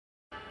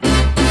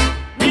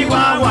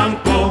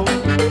guaguancó,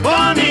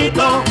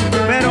 bonito,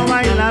 pero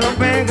bailalo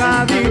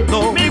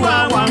pegadito. Mi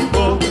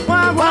guaguancó,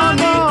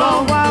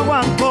 guaguancó,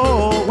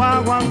 guaguancó,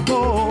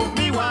 guaguancó,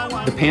 mi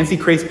guaguancó. The Pansy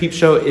Craze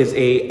Peepshow is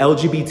a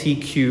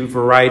LGBTQ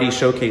variety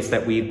showcase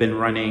that we've been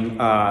running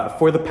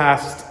for the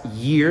past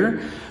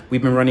year.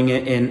 We've been running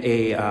it in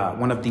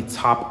one of the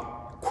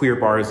top queer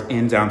bars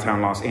in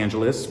downtown Los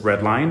Angeles,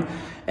 Redline,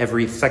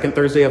 every second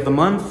Thursday of the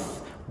month.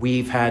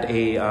 We've had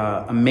a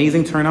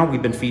amazing turnout.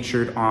 We've been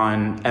featured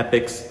on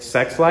Epic's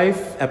Sex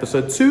Life,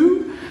 episode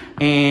 2,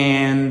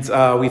 and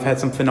we've had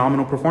some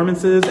phenomenal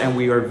performances, and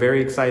we are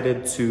very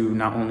excited to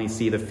not only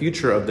see the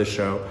future of the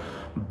show,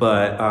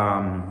 but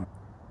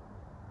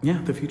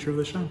yeah, the future of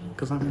the show,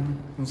 because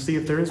we'll see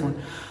if there is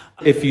one.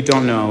 If you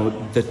don't know,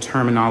 the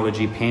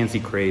terminology pansy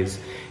craze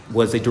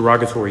was a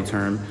derogatory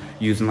term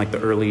used in like the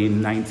early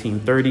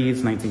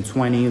 1930s,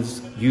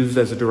 1920s, used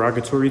as a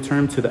derogatory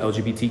term to the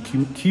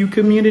LGBTQ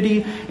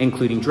community,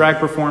 including drag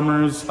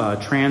performers,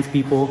 trans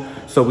people.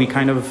 So we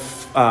kind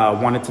of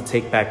wanted to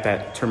take back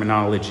that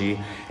terminology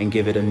and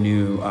give it a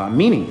new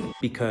meaning,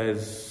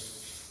 because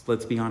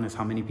let's be honest,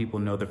 how many people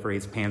know the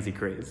phrase pansy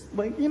craze?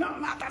 Like, you know,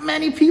 not that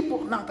many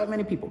people, not that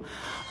many people.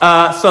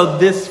 So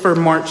this, for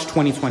March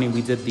 2020,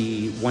 we did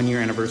the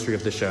 1-year anniversary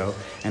of the show,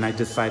 and I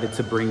decided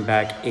to bring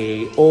back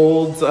an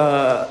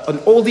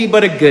oldie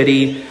but a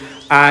goodie.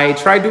 I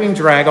tried doing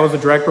drag. I was a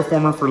drag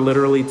performer for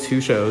literally 2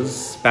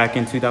 shows back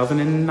in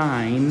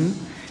 2009,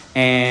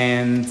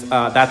 and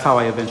that's how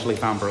I eventually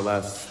found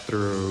burlesque,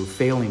 through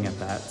failing at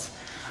that.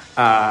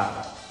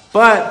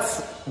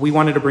 But we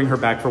wanted to bring her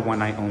back for one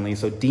night only.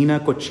 So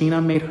Dina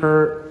Cochina made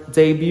her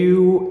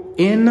debut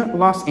in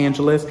Los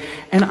Angeles.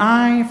 And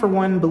I, for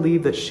one,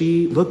 believe that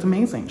she looked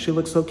amazing. She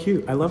looked so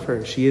cute. I love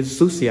her. She is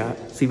sucia,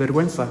 sin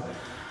vergüenza.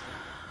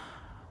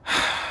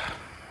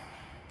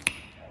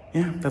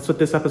 Yeah, that's what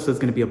this episode is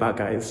going to be about,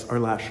 guys. Our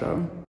last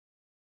show.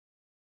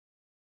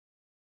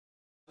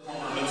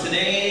 But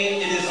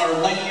today, it is our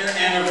 1-year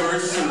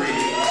anniversary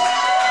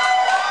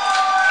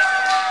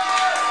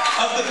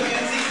of the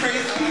Pansy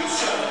Craze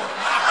Peepshow.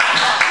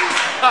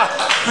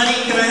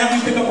 Honey, can I have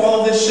you pick up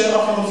all of this shit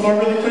off of the floor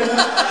really quick?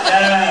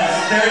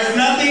 Yes. There is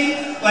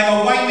nothing like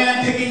a white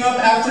man picking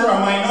up after a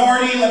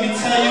minority. Let me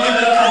tell you, give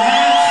it up for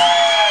Matt.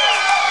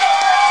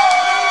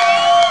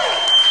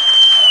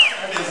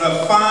 That is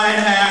a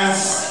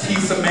fine-ass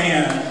piece of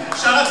man.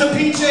 Shout out to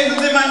PJ who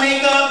did my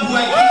makeup, who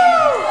I keep.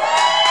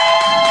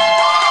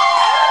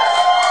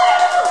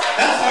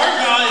 That's hard,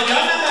 y'all. If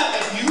y'all know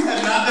that, if you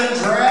have not done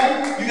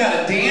drag, you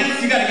gotta dance,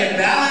 you gotta get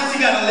balanced,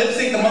 you gotta lip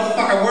sync the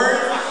motherfucking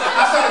words.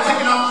 I started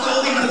taking off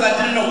clothing because I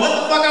didn't know what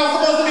the fuck I was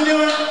supposed to be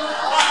doing. And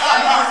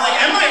I was like,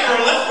 am I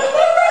burlesque?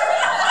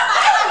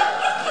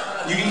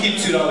 You can keep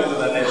 $2 of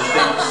that, man.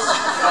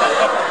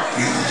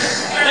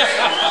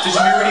 Did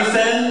you hear what he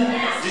said?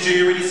 Did you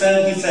hear what he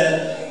said? He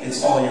said,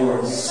 it's all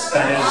yours.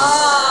 That is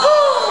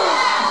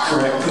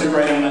correct. Put it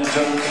right on that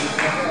joke.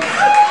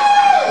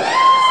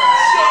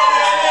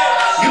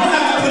 You don't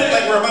have to put it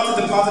like we're about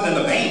to deposit in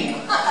the bank.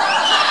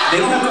 They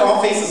don't have to all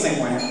face the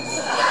same way.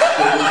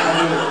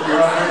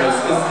 You're on purpose.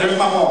 There's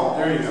my ball.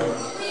 There you go.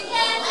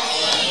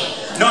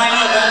 No, I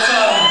know. That's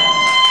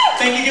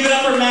thank you. Give it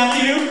up for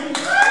Matthew.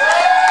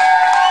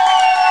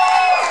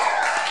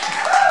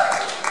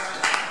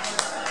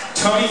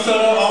 Tony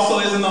Soto also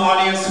is in the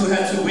audience, who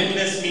had to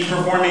witness me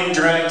performing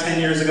drag 10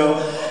 years ago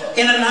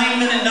in a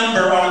 9-minute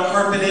number on a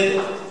carpeted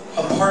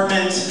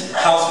apartment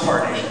house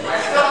party.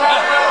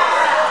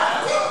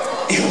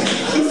 He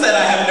said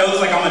I have notes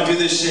like I'm gonna do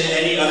this shit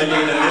any other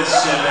day than this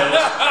shit, man.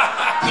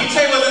 PJ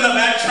was in the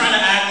back trying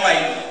to act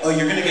like, oh,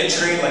 you're gonna get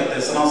trained like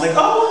this. And I was like,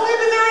 oh, well,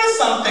 maybe there is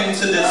something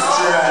to this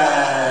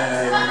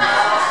drag.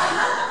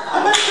 I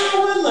bet sure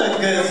it would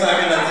look good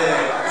sucking a dick.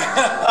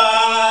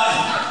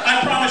 I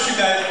promise you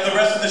guys, the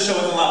rest of the show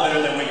is a lot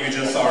better than what you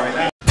just saw right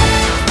now.